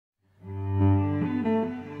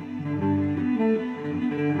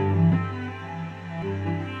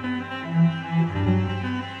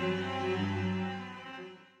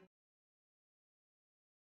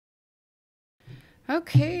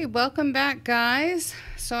Okay, welcome back, guys.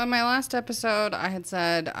 So in my last episode, I had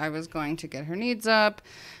said I was going to get her needs up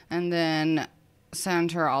and then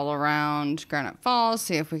send her all around Granite Falls,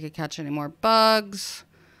 see if we could catch any more bugs.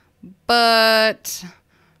 But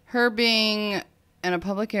her being in a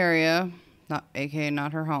public area,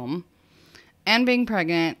 not her home, and being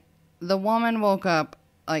pregnant, the woman woke up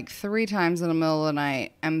like 3 times in the middle of the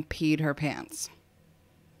night and peed her pants.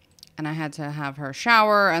 And I had to have her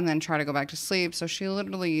shower and then try to go back to sleep. So she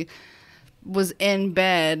literally was in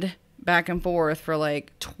bed back and forth for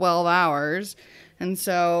like 12 hours. And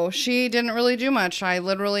so she didn't really do much. I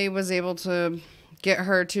literally was able to get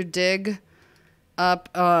her to dig up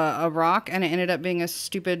a rock, and it ended up being a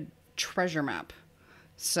stupid treasure map.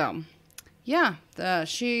 So, yeah,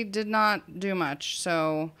 she did not do much.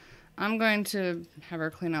 So I'm going to have her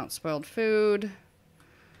clean out spoiled food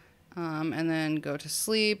and then go to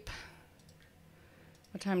sleep.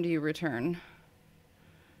 What time do you return?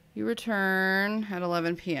 You return at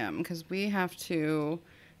 11 p.m. because we have to.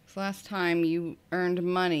 Last time you earned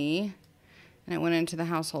money and it went into the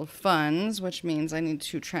household funds, which means I need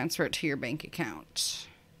to transfer it to your bank account.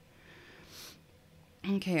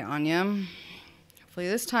 Okay, Anya. Hopefully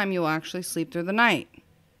this time you will actually sleep through the night.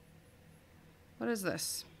 What is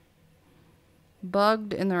this?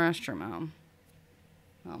 Bugged in the restroom. Oh.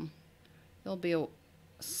 Well, you'll be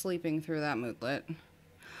sleeping through that moodlet.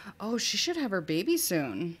 Oh, she should have her baby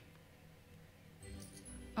soon.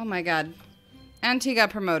 Oh my god. Auntie got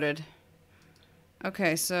promoted.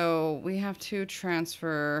 Okay, so we have to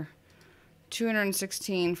transfer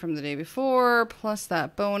 216 from the day before, plus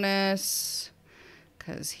that bonus.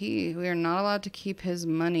 Because we are not allowed to keep his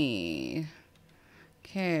money.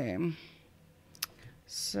 Okay.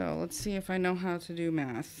 So, let's see if I know how to do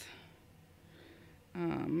math.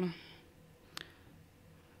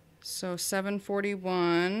 So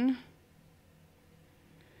 741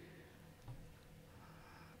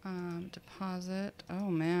 deposit. Oh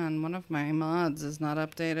man, one of my mods is not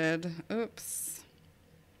updated. Oops.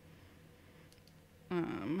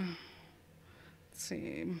 Let's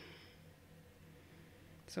see.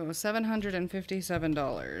 So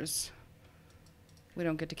 $757. We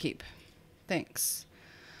don't get to keep. Thanks.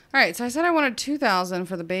 All right, so I said I wanted 2,000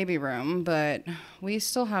 for the baby room, but we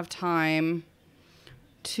still have time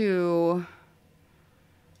to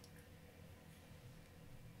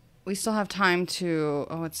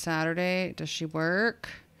oh, it's Saturday. Does she work?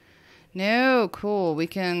 No. Cool. We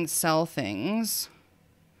can sell things.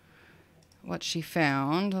 What she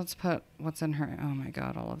found. Let's put what's in her. Oh my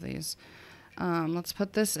god, all of these. Let's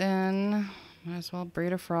put this in. Might as well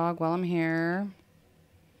breed a frog while I'm here.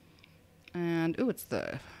 And ooh, it's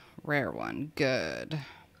the rare one. Good.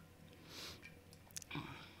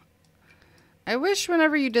 I wish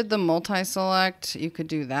whenever you did the multi-select, you could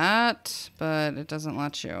do that, but it doesn't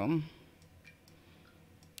let you.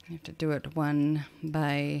 You have to do it one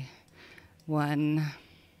by one.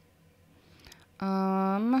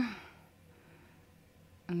 And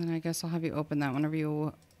then I guess I'll have you open that whenever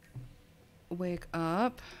you wake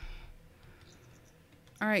up.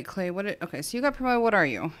 All right, Clay, okay, so you got promoted. What are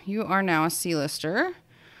you? You are now a C-lister.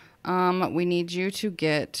 We need you to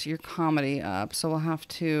get your comedy up, so we'll have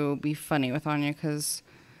to be funny with Anya because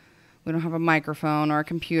we don't have a microphone or a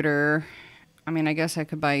computer. I mean, I guess I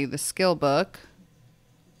could buy you the skill book.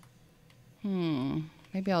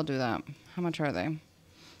 Maybe I'll do that. How much are they?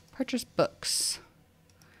 Purchase books.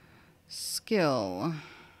 Skill.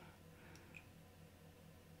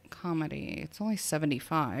 Comedy. It's only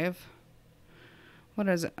 75. What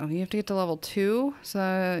is it? Oh, you have to get to level 2,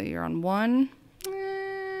 so you're on 1.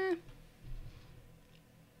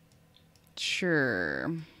 Sure.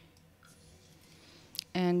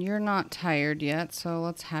 And you're not tired yet, so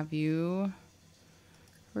let's have you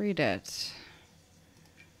read it.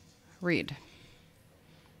 Read.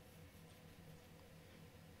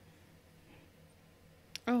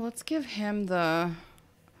 Oh, let's give him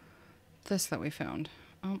this that we found.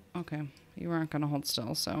 Oh, okay. You weren't going to hold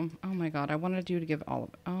still, so. Oh my god, I wanted you to give all of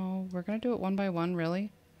it. Oh, we're going to do it one by one,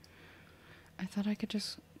 really? I thought I could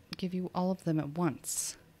just give you all of them at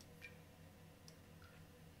once.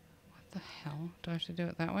 The hell? Do I have to do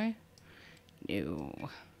it that way? No.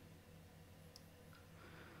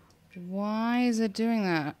 Why is it doing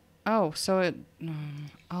that? Oh, so it...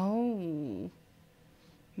 Oh.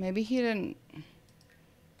 Maybe he didn't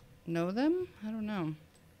know them? I don't know.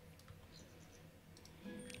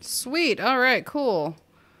 Sweet. All right, cool.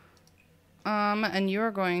 And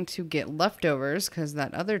you're going to get leftovers because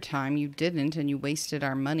that other time you didn't and you wasted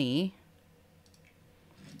our money.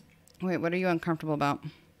 Wait, what are you uncomfortable about?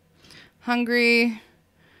 Hungry,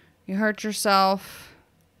 you hurt yourself,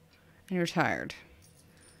 and you're tired.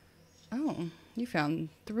 Cool. You found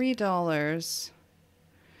 $3.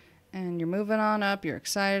 And you're moving on up. You're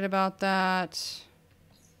excited about that.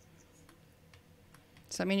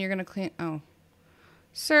 Does that mean you're going to clean? Oh.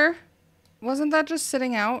 Sir, wasn't that just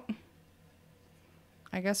sitting out?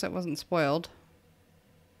 I guess it wasn't spoiled.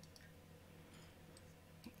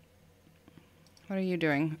 What are you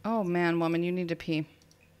doing? Oh, man, woman, you need to pee.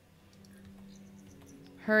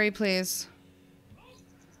 Hurry, please.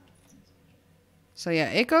 So, yeah,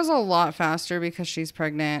 it goes a lot faster because she's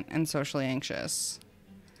pregnant and socially anxious.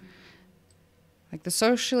 Like, the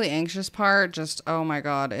socially anxious part, just, oh, my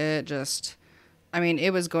God, it just... I mean,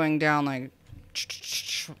 it was going down, like,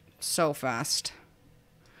 so fast.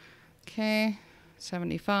 Okay,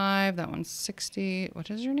 75. That one's 60. What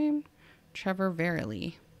is your name? Trevor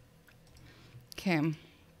Verily. Okay.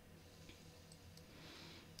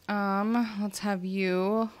 Let's have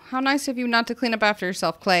you. How nice of you not to clean up after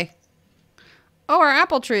yourself, Clay. Oh, our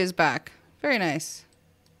apple tree is back. Very nice.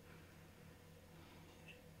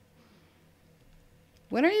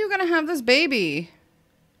 When are you going to have this baby?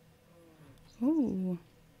 Ooh.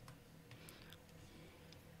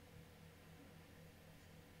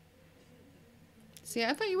 See,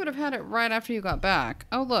 I thought you would have had it right after you got back.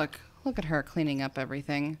 Oh, look. Look at her cleaning up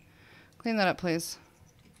everything. Clean that up, please.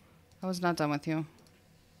 I was not done with you.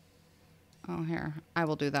 Oh, here. I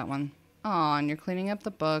will do that one. Oh, and you're cleaning up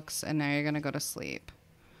the books, and now you're going to go to sleep.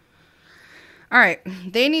 All right.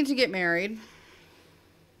 They need to get married.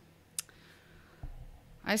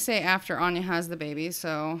 I say after Anya has the baby,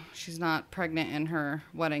 so she's not pregnant in her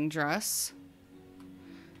wedding dress.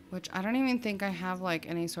 Which I don't even think I have, like,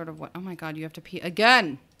 any sort of... Oh, my God, you have to pee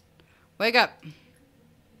again. Wake up.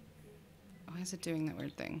 Why is it doing that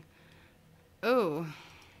weird thing? Oh.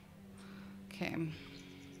 Okay.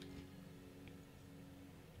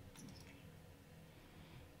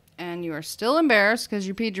 And you are still embarrassed because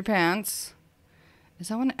you peed your pants. Is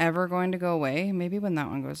that one ever going to go away? Maybe when that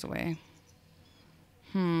one goes away.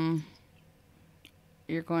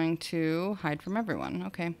 You're going to hide from everyone.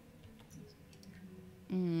 Okay.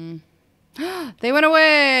 They went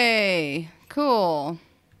away. Cool.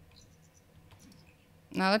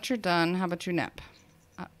 Now that you're done, how about you nap?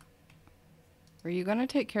 Are you going to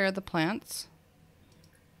take care of the plants?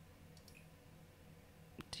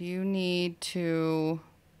 Do you need to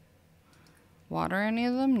water any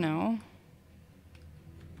of them? No.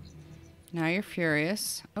 Now you're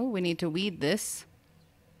furious. Oh, we need to weed this.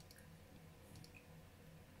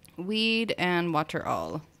 Weed and water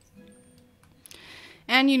all.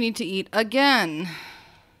 And you need to eat again.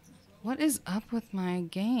 What is up with my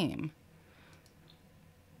game?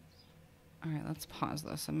 All right, let's pause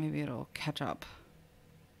this and maybe it'll catch up.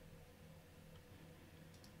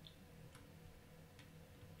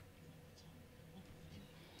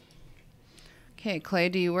 Okay, Clay,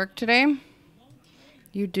 do you work today?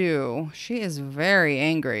 You do. She is very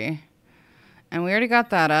angry. And we already got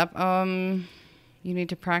that up. You need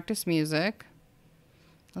to practice music.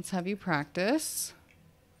 Let's have you practice.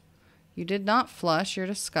 You did not flush. You're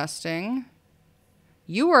disgusting.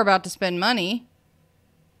 You were about to spend money.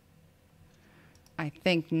 I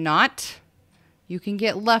think not. You can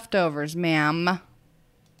get leftovers, ma'am.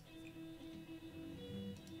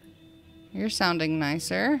 You're sounding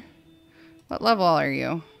nicer. What level are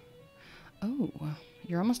you? Oh,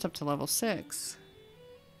 you're almost up to level 6.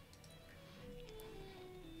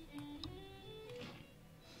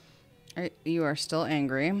 You are still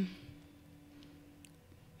angry.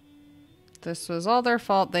 This was all their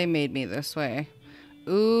fault. They made me this way.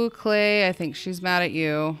 Ooh, Clay, I think she's mad at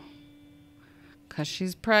you. 'Cause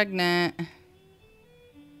she's pregnant.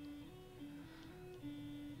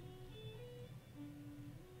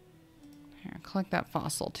 Here, collect that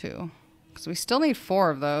fossil too. 'Cause we still need 4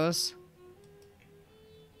 of those.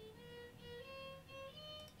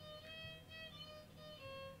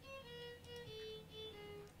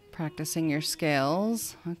 Practicing your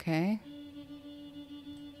scales. Okay.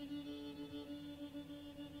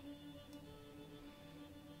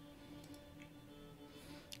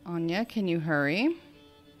 Anya, can you hurry?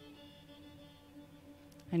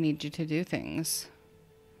 I need you to do things.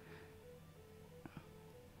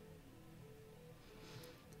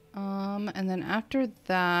 And then after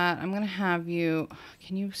that, I'm going to have you...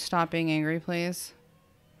 Can you stop being angry, please?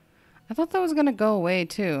 I thought that was going to go away,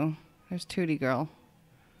 too. There's Tootie Girl.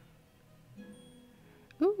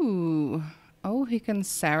 Ooh. Oh, he can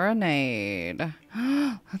serenade.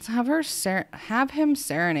 Let's have her have him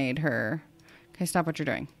serenade her. Okay, stop what you're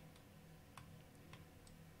doing.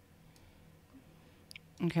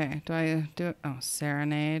 Okay, do I do it? Oh,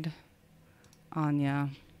 serenade. Anya.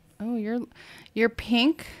 Oh, you're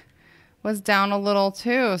pink, was down a little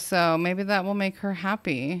too, so maybe that will make her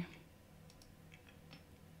happy.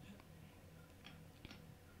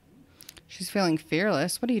 She's feeling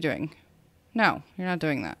fearless. What are you doing? No, you're not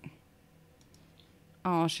doing that.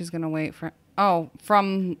 Oh, she's gonna wait for... Oh,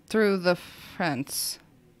 from through the fence.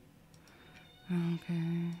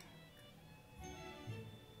 Okay.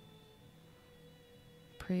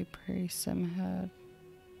 Pre-sim head.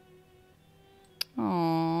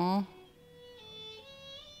 Aww.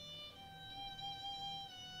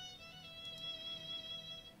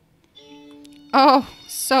 Oh,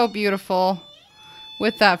 so beautiful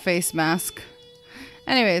with that face mask.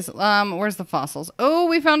 Anyways, where's the fossils? Oh,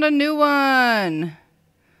 we found a new one.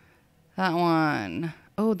 That one.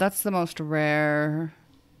 Oh, that's the most rare.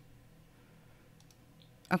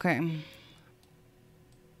 Okay.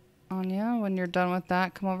 Anya, when you're done with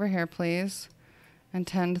that, come over here, please, and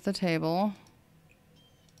tend the table.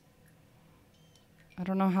 I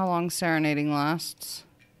don't know how long serenading lasts.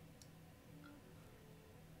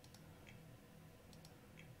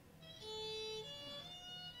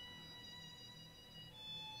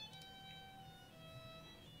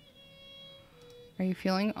 Are you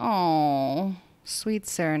feeling? Oh, sweet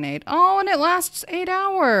serenade. Oh, and it lasts 8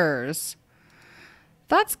 hours.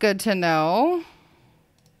 That's good to know.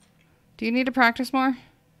 Do you need to practice more?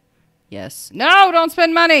 Yes. No, don't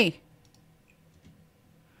spend money.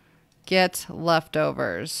 Get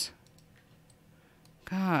leftovers.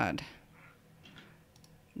 God.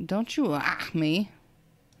 Don't you me.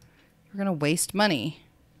 You're going to waste money.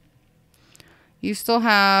 You still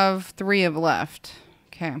have 3 of left.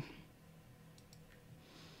 Okay.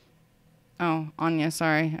 Oh, Anya,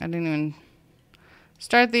 sorry. I didn't even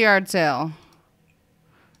start the yard sale.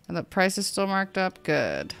 And the price is still marked up.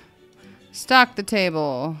 Good. Stock the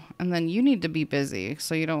table. And then you need to be busy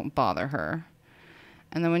so you don't bother her.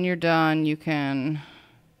 And then when you're done, you can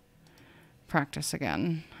practice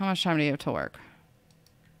again. How much time do you have to work?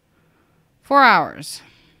 4 hours.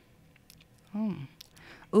 Oh.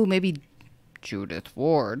 Ooh, maybe Judith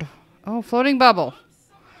Ward. Oh, floating bubble.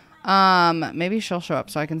 Maybe she'll show up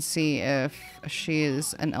so I can see if she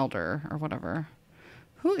is an elder or whatever.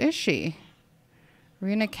 Who is she?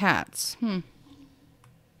 Rena Katz. You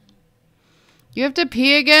have to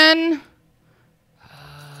pee again?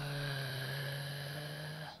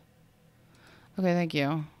 Okay, thank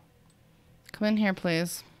you. Come in here,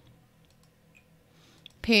 please.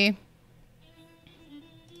 Pee.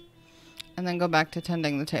 And then go back to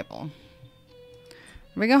tending the table.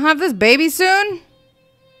 Are we gonna have this baby soon?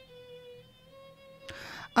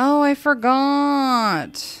 Oh, I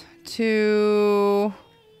forgot to...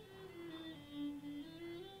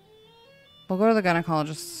 We'll go to the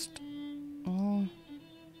gynecologist. Oh.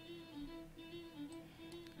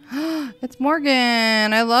 It's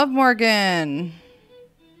Morgan. I love Morgan.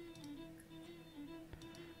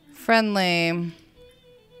 Friendly.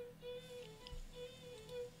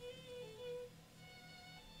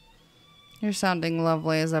 You're sounding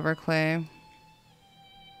lovely as ever, Clay.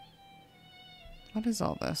 What is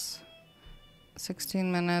all this?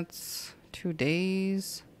 16 minutes, 2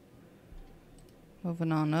 days.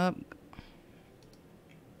 Moving on up.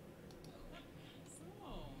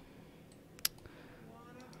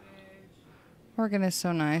 Morgan is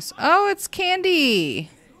so nice. Oh, it's Candy.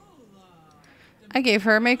 I gave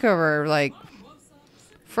her a makeover like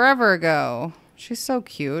forever ago. She's so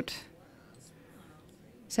cute.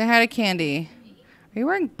 Say hi to Candy. Are you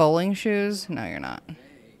wearing bowling shoes? No, you're not.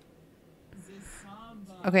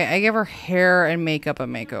 Okay, I gave her hair and makeup a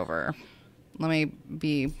makeover. Let me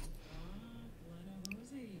be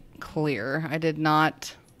clear. I did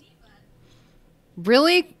not.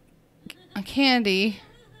 Really? A Candy?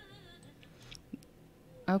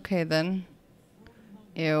 Okay, then.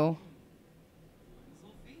 Ew.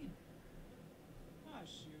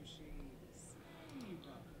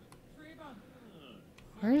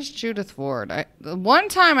 Where's Judith Ward? One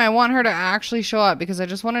time I want her to actually show up because I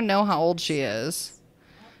just want to know how old she is.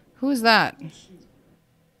 Who is that? I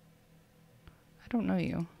don't know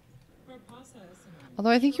you.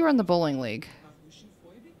 Although I think you were in the bowling league.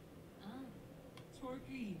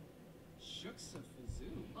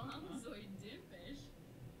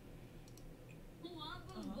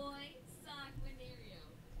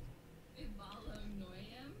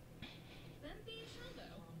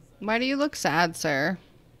 Why do you look sad, sir?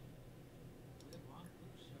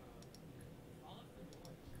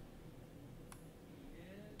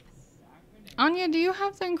 Anya, do you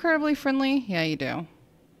have the incredibly friendly? Yeah, you do.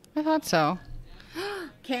 I thought so.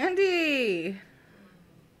 Candy!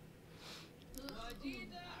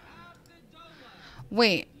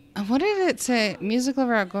 Wait, What did it say? Music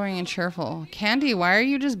lover, outgoing, and cheerful. Candy, why are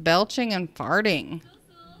you just belching and farting?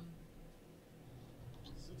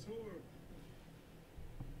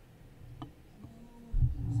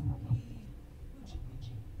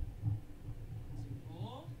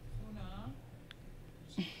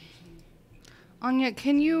 Anya,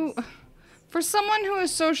 can you... For someone who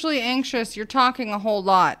is socially anxious, you're talking a whole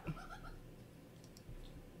lot.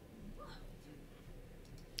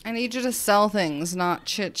 I need you to sell things, not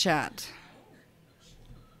chit-chat.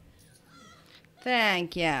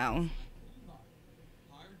 Thank you.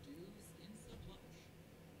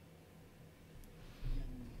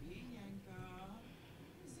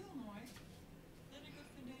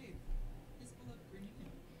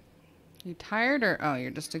 You tired or... Oh,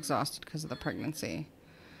 you're just exhausted because of the pregnancy.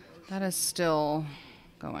 That is still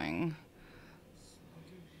going.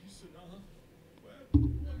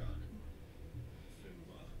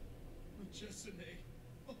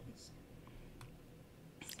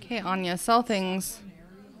 Okay, Anya, sell things.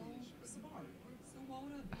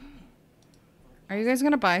 Are you guys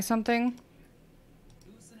going to buy something?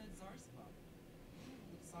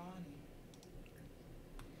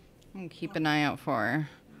 I'm going to keep an eye out for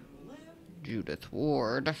Judith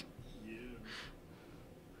Ward.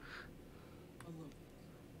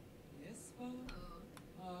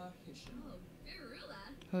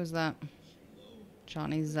 Who's that?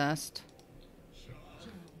 Johnny Zest.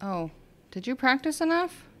 Oh, did you practice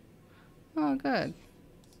enough? Oh, good.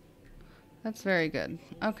 That's very good.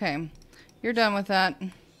 Okay, you're done with that.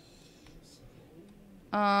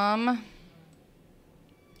 I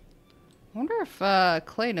wonder if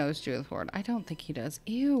Clay knows Judith Ward. I don't think he does.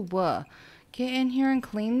 Ew. Get in here and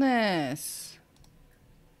clean this.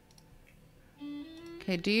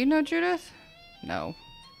 Okay, do you know Judith? No.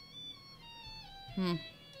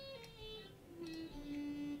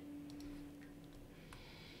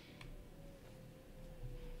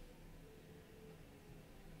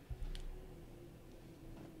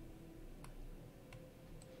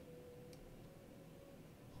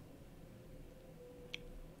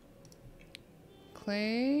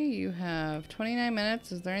 Clay, you have 29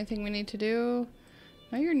 minutes. Is there anything we need to do?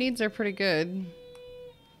 No, your needs are pretty good.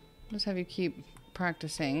 Just have you keep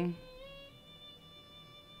practicing.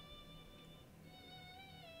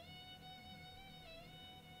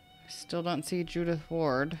 Still don't see Judith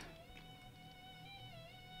Ward.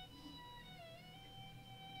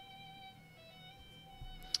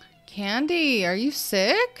 Candy, are you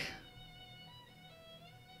sick?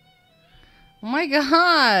 Oh my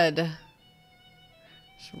god.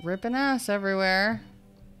 Just ripping ass everywhere.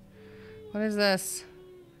 What is this?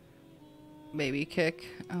 Baby kick.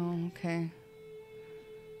 Oh, okay.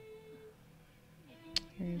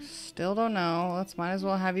 You still don't know. Let's might as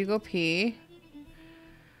well have you go pee.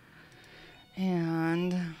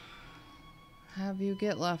 And have you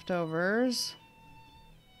get leftovers.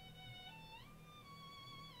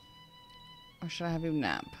 Or should I have you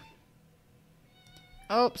nap?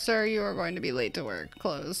 Oh, sir, you are going to be late to work.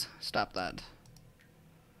 Close. Stop that.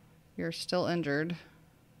 You're still injured.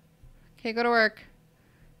 Okay, go to work.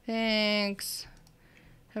 Thanks.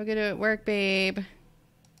 Have a good day at work, babe.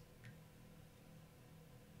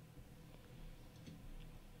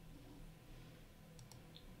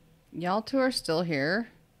 Y'all two are still here.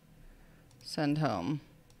 Send home.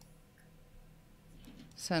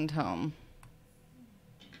 Send home.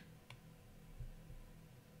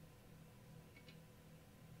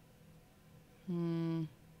 I'm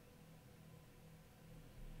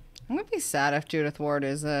gonna be sad if Judith Ward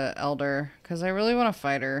is a elder, because I really want to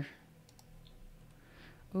fight her.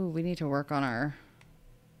 Ooh, we need to work on our...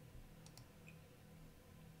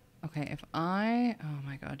 Okay, if I... Oh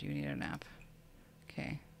my god, you need a nap.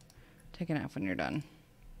 Okay. Take a nap when you're done.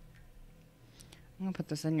 I'm gonna put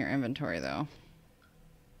this in your inventory, though.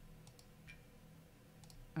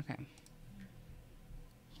 Okay.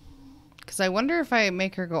 Because I wonder if I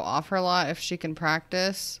make her go off her lot, if she can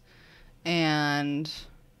practice. And...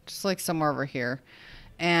 just like somewhere over here.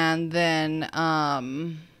 And then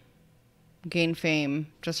gain fame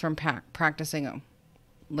just from practicing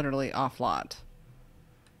literally off lot.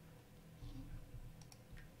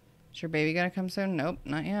 Is your baby gonna come soon? Nope,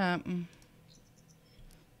 not yet.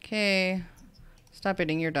 Okay. Stop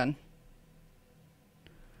eating, you're done.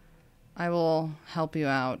 I will help you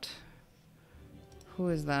out. Who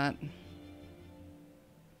is that?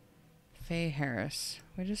 Faye Harris.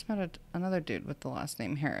 We just met another dude with the last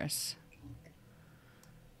name Harris.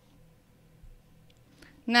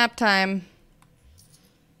 Nap time.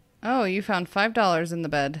 Oh, you found $5 in the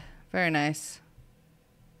bed. Very nice.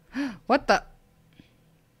 What the?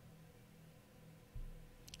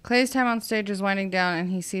 Clay's time on stage is winding down, and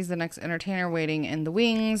he sees the next entertainer waiting in the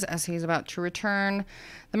wings. As he's about to return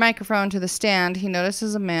the microphone to the stand, he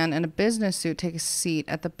notices a man in a business suit take a seat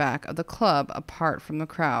at the back of the club, apart from the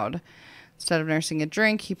crowd. Instead of nursing a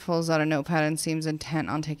drink, he pulls out a notepad and seems intent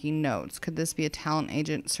on taking notes. Could this be a talent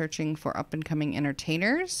agent searching for up-and-coming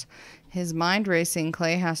entertainers? His mind racing,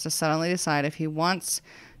 Clay has to suddenly decide if he wants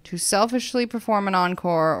to selfishly perform an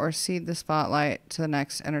encore or cede the spotlight to the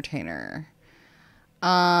next entertainer.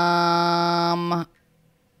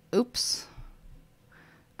 Oops.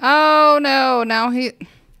 Oh, no. Now he...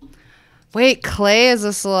 Wait, Clay is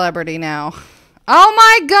a celebrity now. Oh,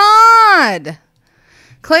 my God!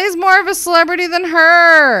 Clay's more of a celebrity than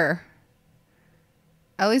her.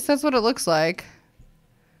 At least that's what it looks like.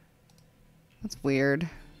 That's weird.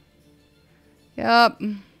 Yep.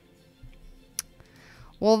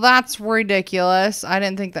 Well, that's ridiculous. I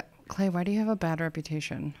didn't think that... Clay, why do you have a bad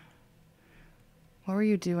reputation? What were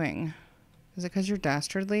you doing? Is it because you're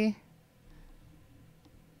dastardly?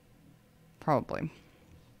 Probably.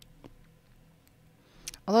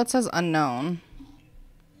 Although it says unknown.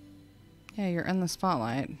 Yeah, you're in the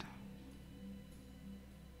spotlight.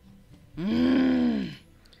 And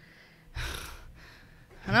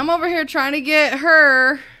I'm over here trying to get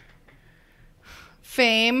her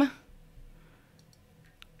fame.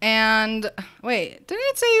 And wait, didn't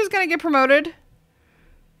it say he was going to get promoted?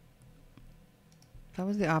 That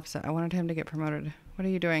was the opposite. I wanted him to get promoted. What are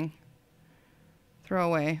you doing? Throw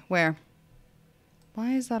away. Where?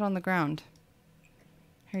 Why is that on the ground?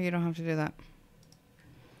 Here, you don't have to do that.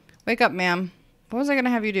 Wake up, ma'am. What was I going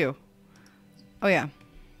to have you do? Oh, yeah.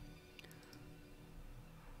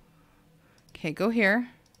 Okay, go here.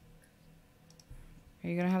 Are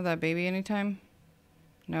you going to have that baby anytime?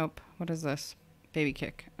 Nope. What is this? Baby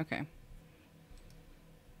kick. Okay.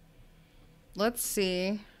 Let's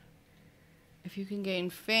see if you can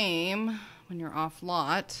gain fame when you're off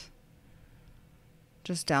lot.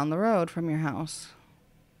 Just down the road from your house.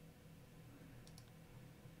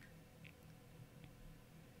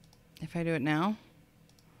 If I do it now?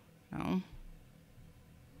 No.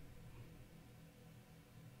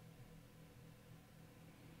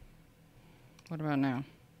 What about now?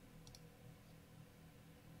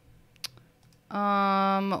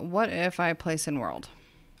 What if I place in world?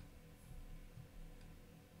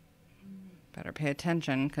 Better pay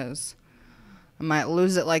attention, because I might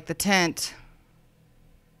lose it like the tent.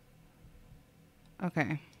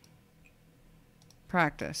 Okay.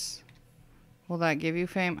 Practice. Will that give you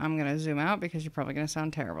fame? I'm going to zoom out because you're probably going to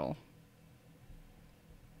sound terrible.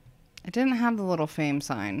 It didn't have the little fame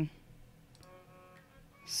sign.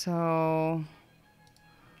 So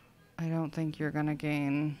I don't think you're going to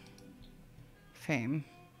gain fame.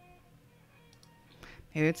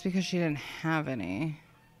 Maybe it's because she didn't have any.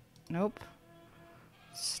 Nope.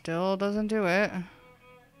 Still doesn't do it.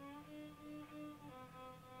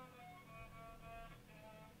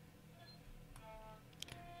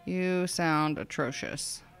 You sound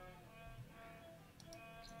atrocious.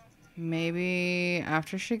 Maybe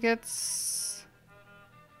after she gets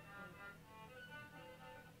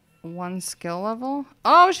one skill level?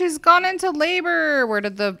 Oh, she's gone into labor. Where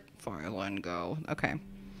did the violin go? Okay.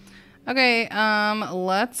 Okay,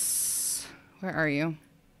 let's... Where are you?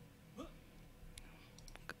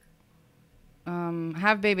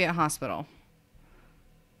 Have baby at hospital.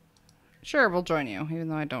 Sure, we'll join you, even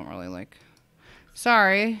though I don't really like...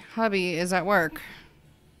 Sorry, hubby is at work.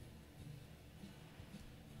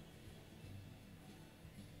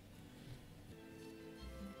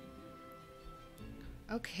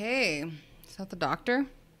 Okay. Is that the doctor?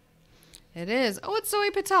 It is. Oh, it's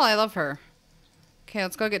Zoe Patel. I love her. Okay,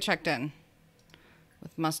 let's go get checked in.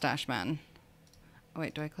 With Mustache Man. Oh,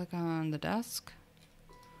 wait, do I click on the desk?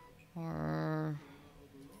 Or...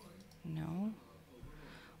 No.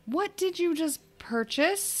 What did you just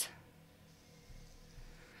purchase?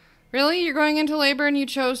 Really? You're going into labor and you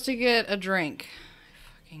chose to get a drink.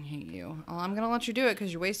 I fucking hate you. Well, I'm going to let you do it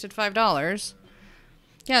because you wasted $5.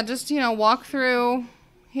 Yeah, just, you know, walk through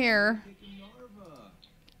here.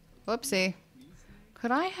 Whoopsie.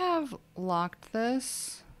 Could I have locked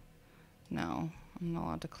this? No, I'm not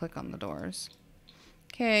allowed to click on the doors.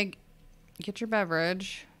 Okay, get your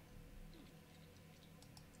beverage.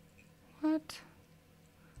 What?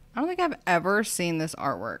 I don't think I've ever seen this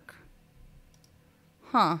artwork.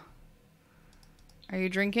 Huh. Are you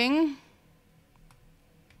drinking?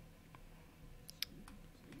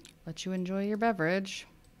 Let you enjoy your beverage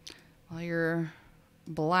while your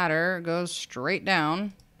bladder goes straight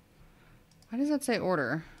down. Why does that say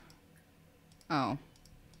order? Oh.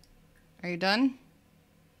 Are you done?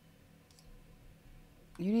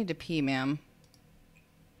 You need to pee, ma'am.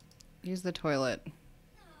 Use the toilet.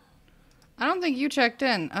 I don't think you checked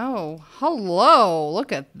in. Oh, hello.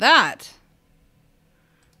 Look at that.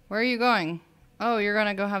 Where are you going? Oh, you're going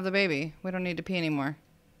to go have the baby. We don't need to pee anymore.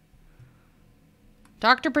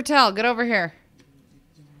 Dr. Patel, get over here.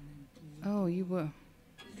 Oh, you will.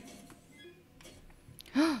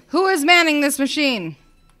 Who is manning this machine?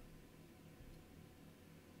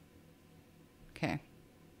 Okay.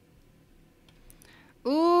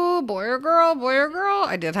 Ooh, boy or girl, boy or girl.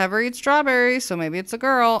 I did have her eat strawberries, so maybe it's a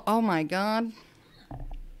girl. Oh my god.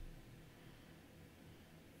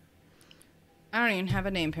 I don't even have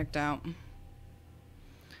a name picked out.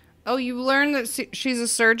 Oh, you learned that she's a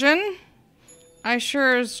surgeon? I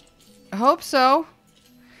sure hope so.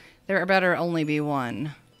 There better only be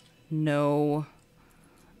one. No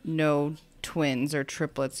twins or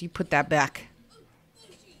triplets. You put that back.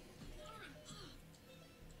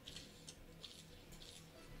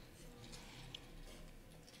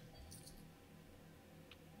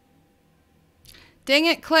 Dang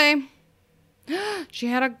it, Clay. She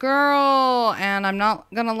had a girl, and I'm not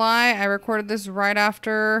gonna lie, I recorded this right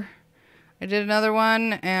after I did another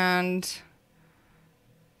one, and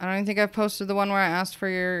I don't even think I've posted the one where I asked for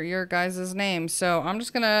your guys' name. So I'm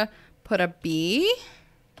just gonna put a B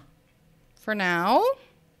for now.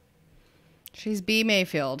 She's B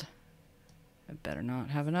Mayfield. I better not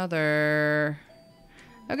have another.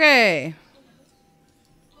 Okay.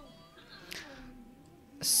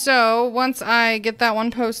 So once I get that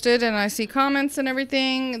one posted and I see comments and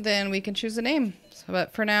everything, then we can choose a name. So,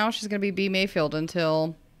 but for now, she's gonna be B Mayfield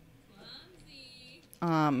until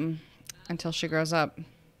she grows up.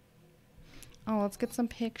 Oh, let's get some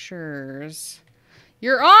pictures.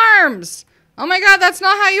 Your arms! Oh my god, that's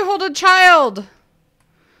not how you hold a child!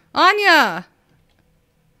 Anya!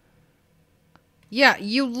 Yeah,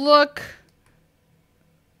 you look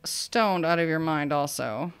stoned out of your mind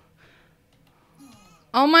also.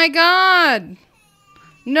 Oh my god!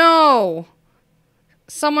 No!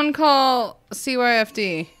 Someone call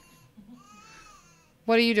CYFD.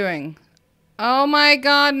 What are you doing? Oh my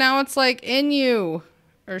god, now it's like in you.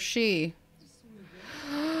 Or she.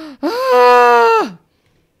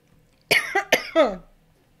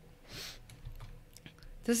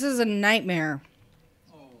 This is a nightmare.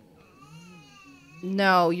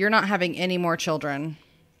 No, you're not having any more children.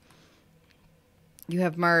 You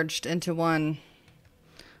have merged into one.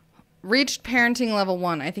 Reached parenting level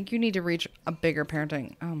 1. I think you need to reach a bigger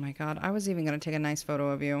parenting. Oh my god, I was even going to take a nice photo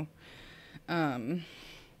of you. Okay,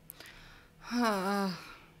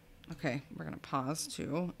 we're going to pause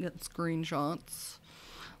to get screenshots.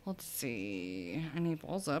 Let's see. I need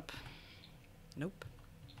balls up. Nope.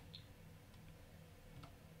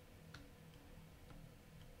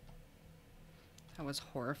 That was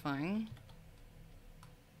horrifying.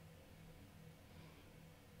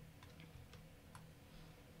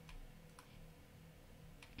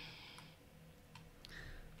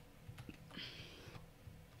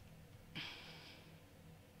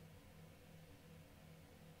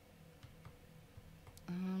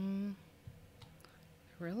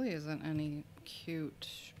 Really isn't any cute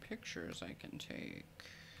pictures I can take.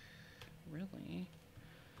 Really.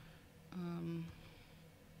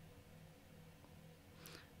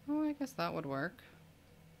 Oh, I guess that would work.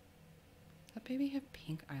 Does that baby have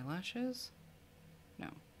pink eyelashes? No.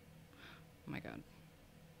 Oh my god.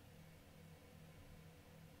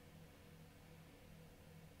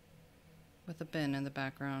 With a bin in the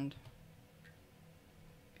background.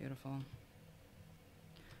 Beautiful.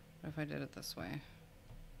 What if I did it this way?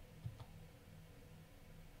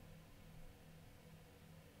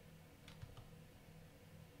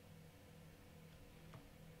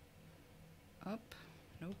 Up.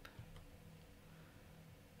 Nope.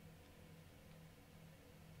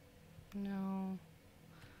 No.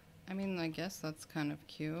 I mean, I guess that's kind of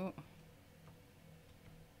cute.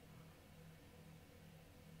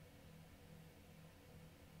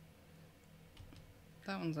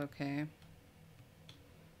 That one's okay.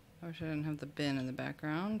 I wish I didn't have the bin in the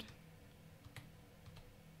background.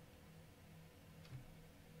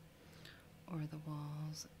 Or the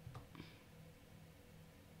walls.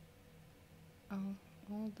 Oh,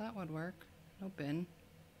 well, that would work. No bin.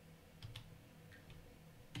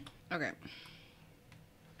 Okay.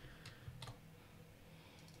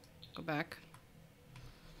 Go back.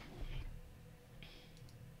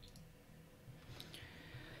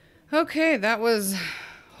 Okay, that was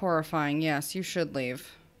horrifying. Yes, you should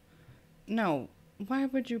leave. No, why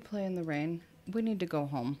would you play in the rain? We need to go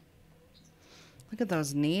home. Look at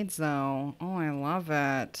those needs, though. Oh, I love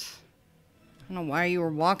it. I don't know why you were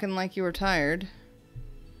walking like you were tired.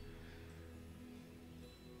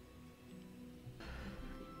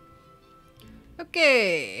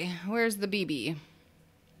 Okay, where's the BB?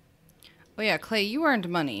 Oh yeah, Clay, you earned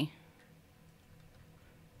money.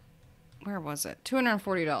 Where was it?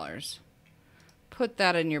 $240. Put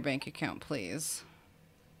that in your bank account, please.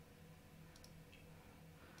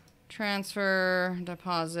 Transfer,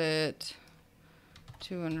 deposit,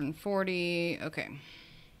 240. Okay.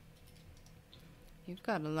 You've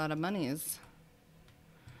got a lot of monies.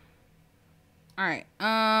 All right.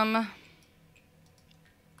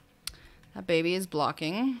 That baby is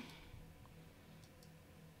blocking.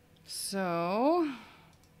 So,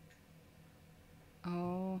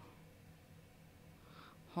 oh,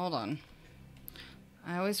 hold on.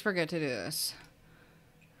 I always forget to do this.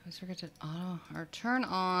 I always forget to auto or turn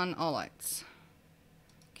on all lights.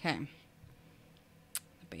 Okay.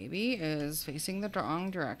 The baby is facing the wrong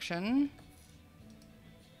direction.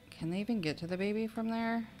 Can they even get to the baby from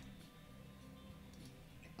there?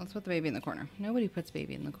 Let's put the baby in the corner. Nobody puts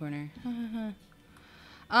baby in the corner.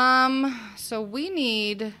 So we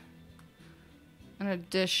need an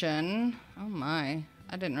addition. Oh my.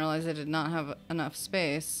 I didn't realize I did not have enough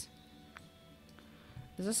space.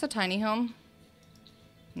 Is this a tiny home?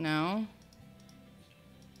 No.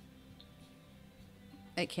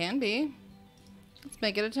 It can be. Let's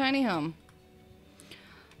make it a tiny home.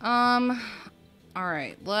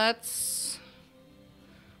 Alright, let's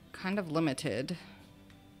kind of limited.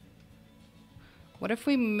 What if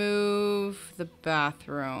we move the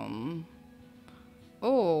bathroom?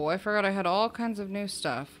 Oh, I forgot I had all kinds of new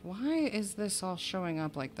stuff. Why is this all showing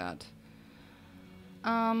up like that?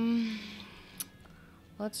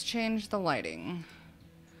 Let's change the lighting.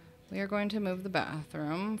 We are going to move the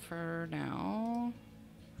bathroom for now.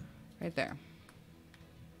 Right there.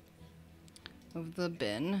 Move the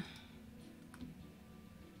bin.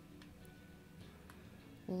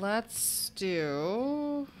 Let's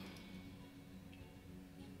do...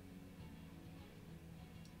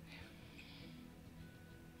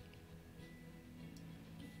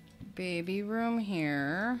 baby room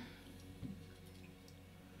here.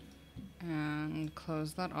 And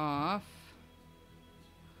close that off.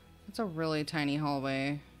 It's a really tiny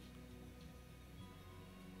hallway.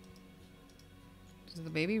 Does the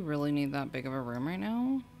baby really need that big of a room right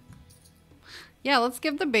now? Yeah, let's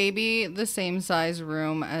give the baby the same size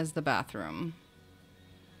room as the bathroom.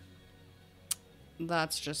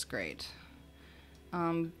 That's just great.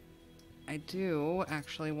 I do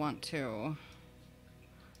actually want to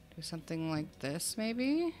do something like this,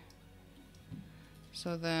 maybe?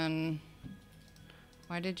 So then,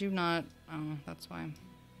 why did you not? Oh, that's why.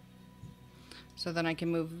 So then I can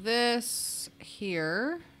move this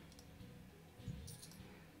here.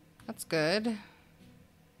 That's good.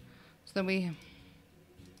 So then we,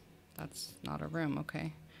 that's not a room,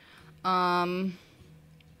 okay.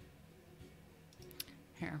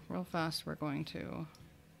 Here, real fast, we're going to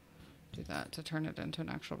do that to turn it into an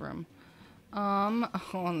actual room.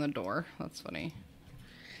 On the door, that's funny.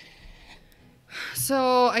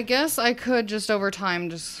 So I guess I could just over time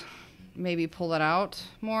just maybe pull that out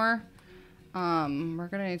more. We're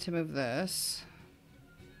gonna need to move this.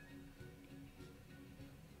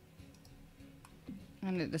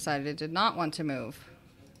 And it decided it did not want to move.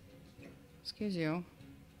 Excuse you.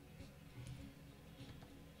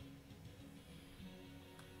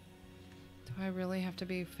 Do I really have to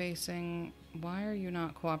be facing... Why are you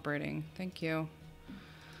not cooperating? Thank you.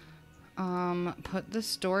 Put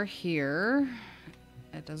this door here.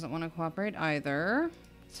 It doesn't want to cooperate either.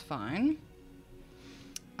 It's fine.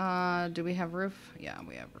 Do we have roof? Yeah,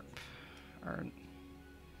 we have roof. Or...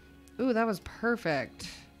 Ooh, that was perfect.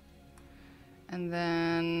 And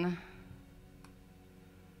then...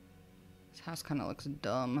 This house kind of looks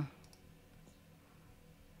dumb.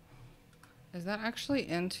 Is that actually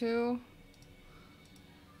into...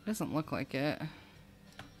 It doesn't look like it.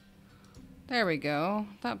 There we go.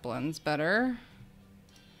 That blends better.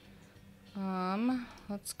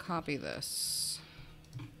 Let's copy this.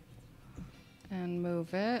 And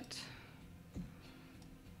move it.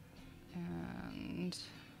 And...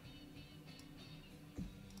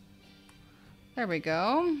 There we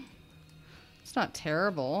go. It's not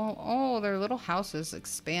terrible. Oh, their little house is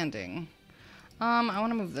expanding. I want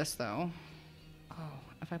to move this, though. Oh,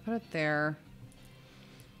 if I put it there...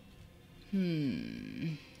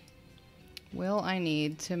 Will I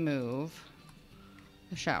need to move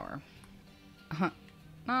the shower?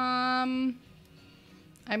 I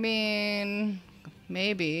mean,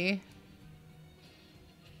 maybe.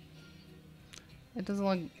 It doesn't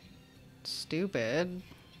look stupid.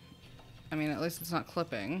 I mean, at least it's not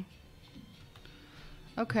clipping.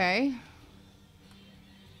 Okay.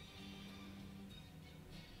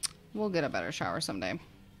 We'll get a better shower someday.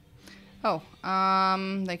 Oh,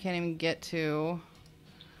 they can't even get to...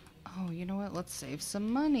 Oh, you know what? Let's save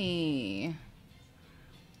some money.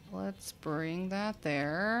 Let's bring that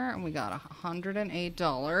there. And we got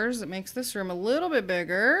 $108. It makes this room a little bit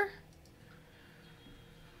bigger.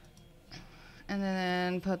 And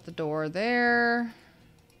then put the door there.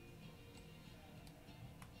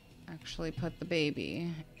 Actually put the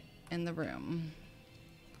baby in the room.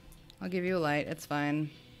 I'll give you a light. It's fine.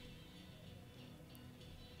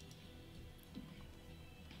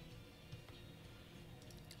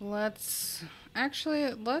 Let's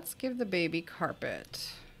give the baby carpet.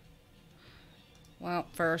 Well,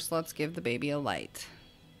 first let's give the baby a light.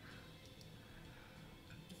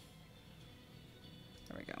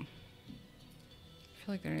 There we go. I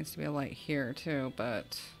feel like there needs to be a light here too,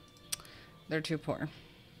 but they're too poor.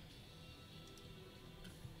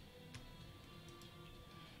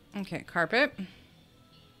 Okay, carpet.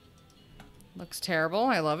 Looks terrible.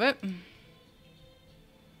 I love it.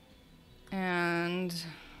 And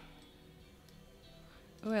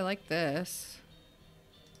oh, I like this.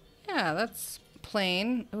 Yeah, that's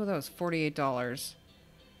plain. Oh, that was $48.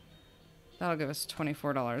 That'll give us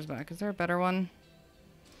 $24 back. Is there a better one?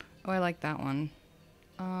 Oh, I like that one.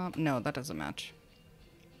 No, that doesn't match.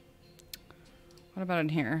 What about in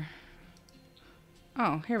here?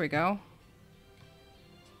 Oh, here we go.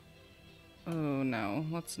 Oh, no,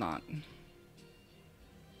 let's not.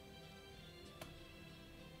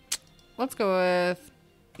 Let's go with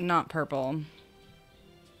not purple.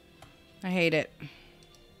 I hate it.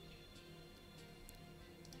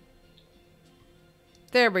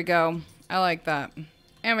 There we go. I like that.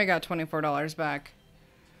 And we got $24 back.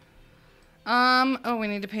 Oh, we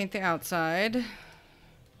need to paint the outside. Do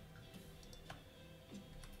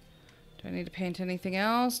I need to paint anything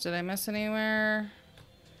else? Did I miss anywhere?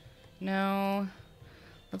 No.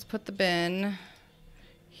 Let's put the bin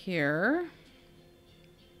here.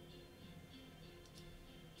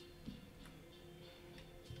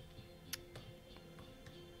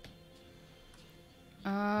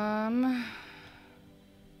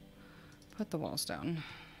 Put the walls down.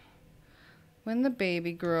 When the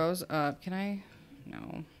baby grows up, can I?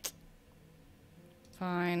 No.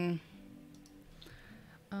 Fine.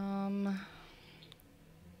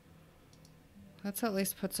 Let's at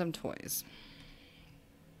least put some toys.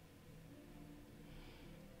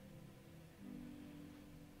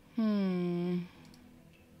 Here,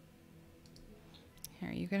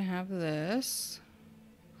 you can have this.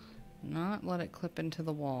 Not let it clip into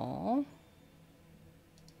the wall.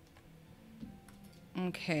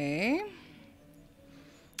 Okay.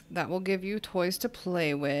 That will give you toys to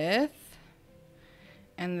play with.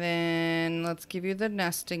 And then let's give you the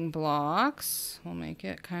nesting blocks. We'll make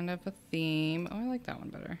it kind of a theme. Oh, I like that one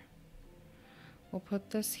better. We'll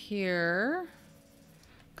put this here.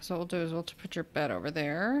 Because what we'll do is we'll put your bed over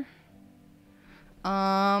there.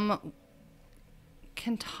 Can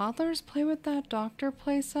toddlers play with that doctor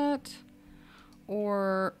playset?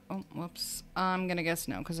 Or, oh, whoops. I'm going to guess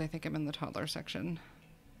no, because I think I'm in the toddler section.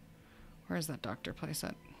 Where is that doctor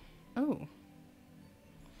playset? Oh.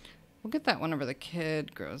 We'll get that whenever the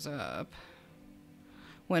kid grows up.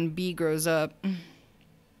 When B grows up.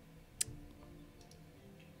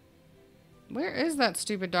 Where is that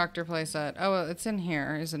stupid doctor playset? Oh, it's in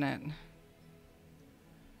here, isn't it?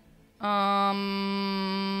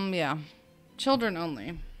 Yeah. Children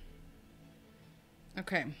only.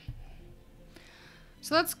 Okay.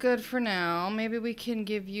 So that's good for now. Maybe we can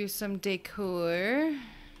give you some decor.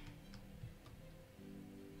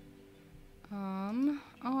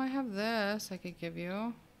 Oh, I have this I could give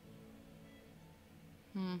you.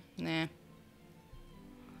 Nah.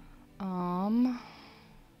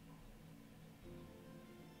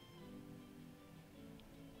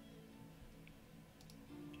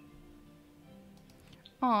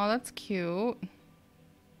 Oh, that's cute.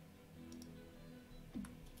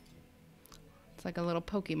 It's like a little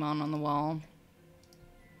Pokemon on the wall.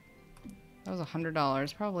 That was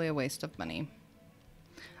 $100. Probably a waste of money.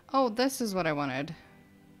 Oh, this is what I wanted.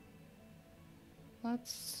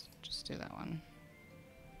 Let's just do that one.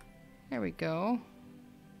 There we go.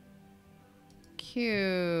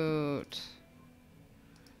 Cute.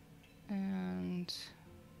 And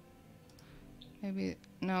maybe,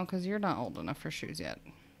 no, because you're not old enough for shoes yet.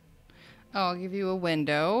 Oh, I'll give you a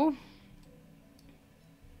window.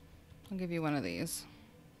 I'll give you one of these.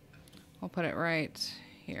 I'll put it right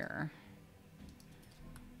here.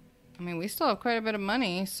 I mean, we still have quite a bit of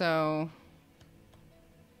money, so...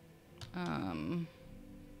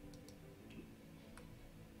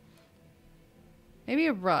 maybe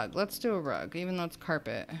a rug. Let's do a rug, even though it's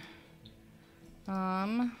carpet.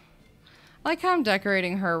 I I like how I'm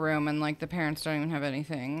decorating her room and like the parents don't even have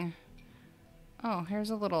anything. Oh, here's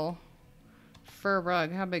a little fur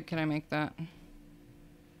rug. How big can I make that?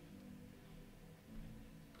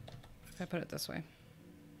 If I put it this way.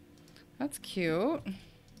 That's cute.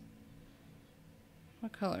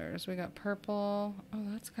 What colors? We got purple. Oh,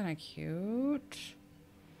 that's kind of cute.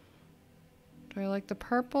 Do I like the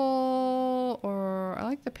purple or I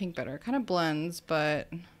like the pink better? It kind of blends, but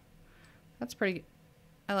that's pretty.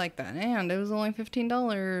 I like that. And it was only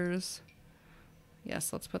 $15.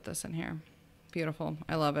 Yes, let's put this in here. Beautiful.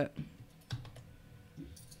 I love it.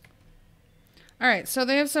 All right, so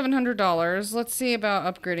they have $700. Let's see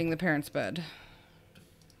about upgrading the parents' bed.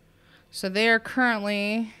 So they are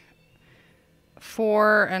currently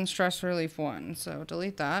 4 and stress relief 1. So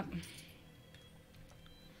delete that.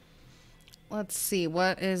 Let's see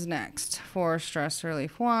what is next for stress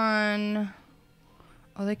relief 1.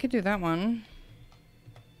 Oh, they could do that one.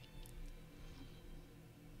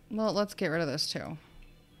 Well, let's get rid of this too.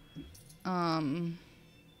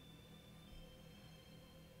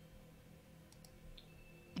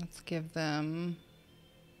 Let's give them.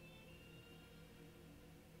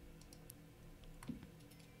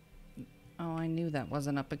 Oh, I knew that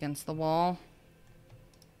wasn't up against the wall.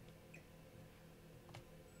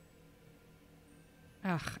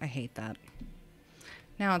 Ugh, I hate that.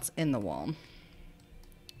 Now it's in the wall.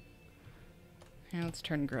 Now let's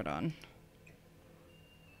turn grid on.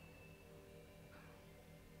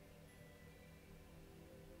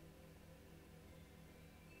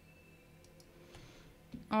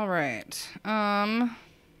 All right.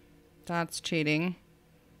 That's cheating.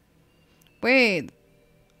 Wait.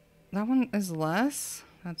 That one is less?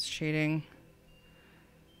 That's cheating.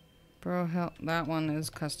 Bro, hell, that one is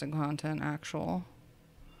custom content, actual.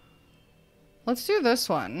 Let's do this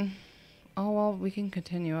one. Oh, well, we can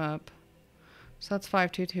continue up. So that's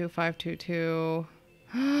 522, 522.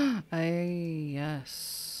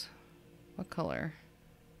 Yes. What color?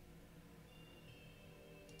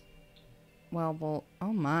 Well,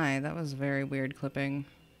 oh my, that was very weird clipping.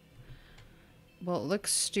 Well, it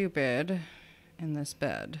looks stupid in this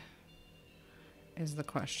bed, is the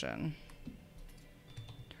question.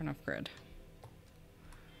 Turn off grid.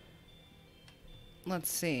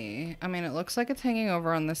 Let's see. I mean, it looks like it's hanging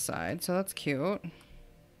over on this side, so that's cute.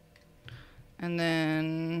 And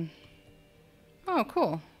then, oh,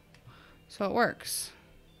 cool. So it works.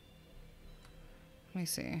 Let me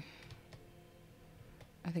see.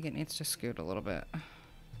 I think it needs to scoot a little bit.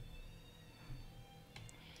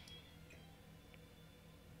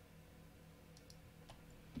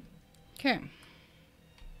 Okay.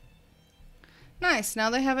 Nice.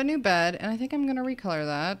 Now they have a new bed, and I think I'm going to recolor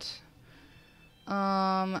that.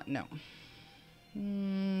 No.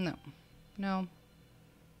 No. No.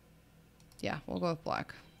 Yeah, we'll go with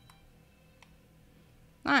black.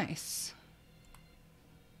 Nice.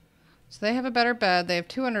 So they have a better bed. They have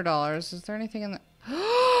 $200. Is there anything in the...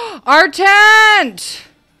 Our tent!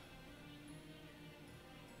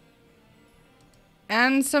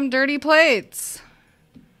 And some dirty plates.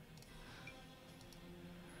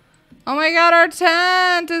 Oh my god, our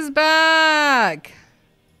tent is back!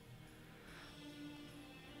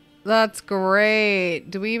 That's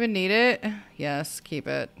great. Do we even need it? Yes, keep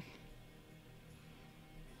it.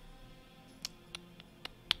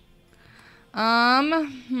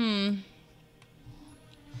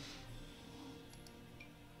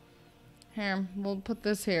 Here, we'll put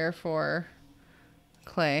this here for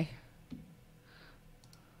clay.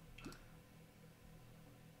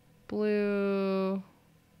 Blue.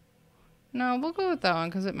 No, we'll go with that one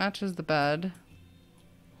because it matches the bed.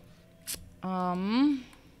 I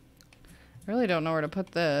really don't know where to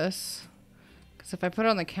put this. Because if I put it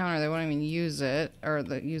on the counter, they won't even use it. Or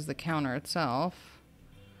use the counter itself.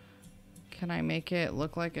 Can I make it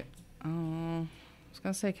look like it... Oh... I was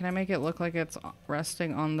gonna say, can I make it look like it's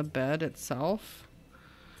resting on the bed itself?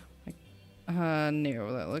 Like,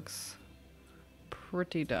 no, that looks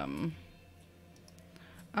pretty dumb.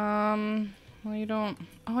 Well, you don't...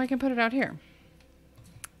 Oh, I can put it out here.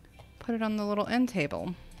 Put it on the little end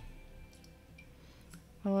table.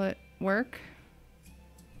 Will it work?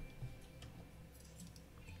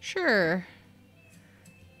 Sure.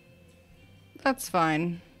 That's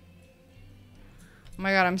fine. Oh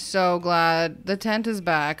my god, I'm so glad. The tent is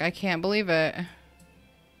back. I can't believe it.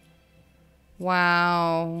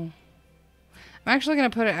 Wow. I'm actually going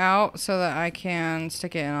to put it out so that I can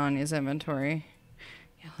stick it in Anya's inventory.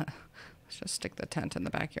 Yeah, let's just stick the tent in the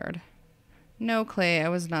backyard. No, Clay, I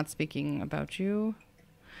was not speaking about you.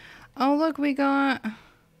 Oh, look, we got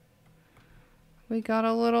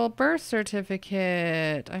a little birth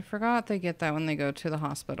certificate. I forgot they get that when they go to the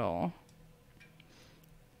hospital.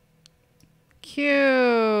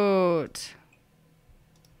 Cute.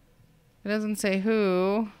 It doesn't say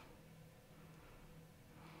who.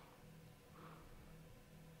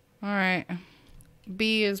 All right.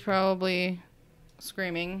 B is probably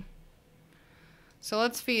screaming. So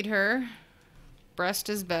let's feed her. Breast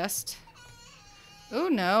is best. Oh,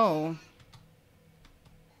 no.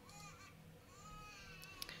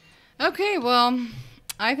 Okay, well,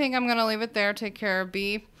 I think I'm going to leave it there. Take care of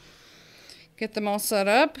B. Get them all set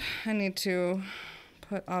up. I need to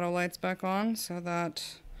put auto lights back on so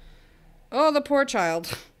that... Oh, the poor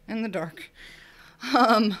child in the dark.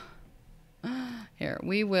 Here,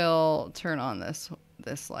 we will turn on this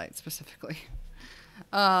light specifically.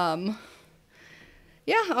 Yeah,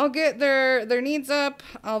 I'll get their needs up.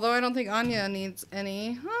 Although I don't think Anya needs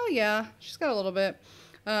any. Oh yeah, she's got a little bit.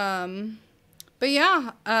 But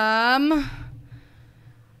yeah,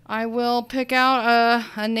 I will pick out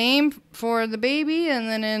a name for the baby, and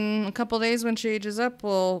then in a couple days when she ages up,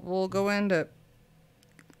 we'll go into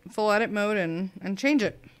full edit mode and change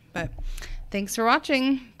it. But thanks for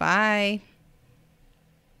watching. Bye.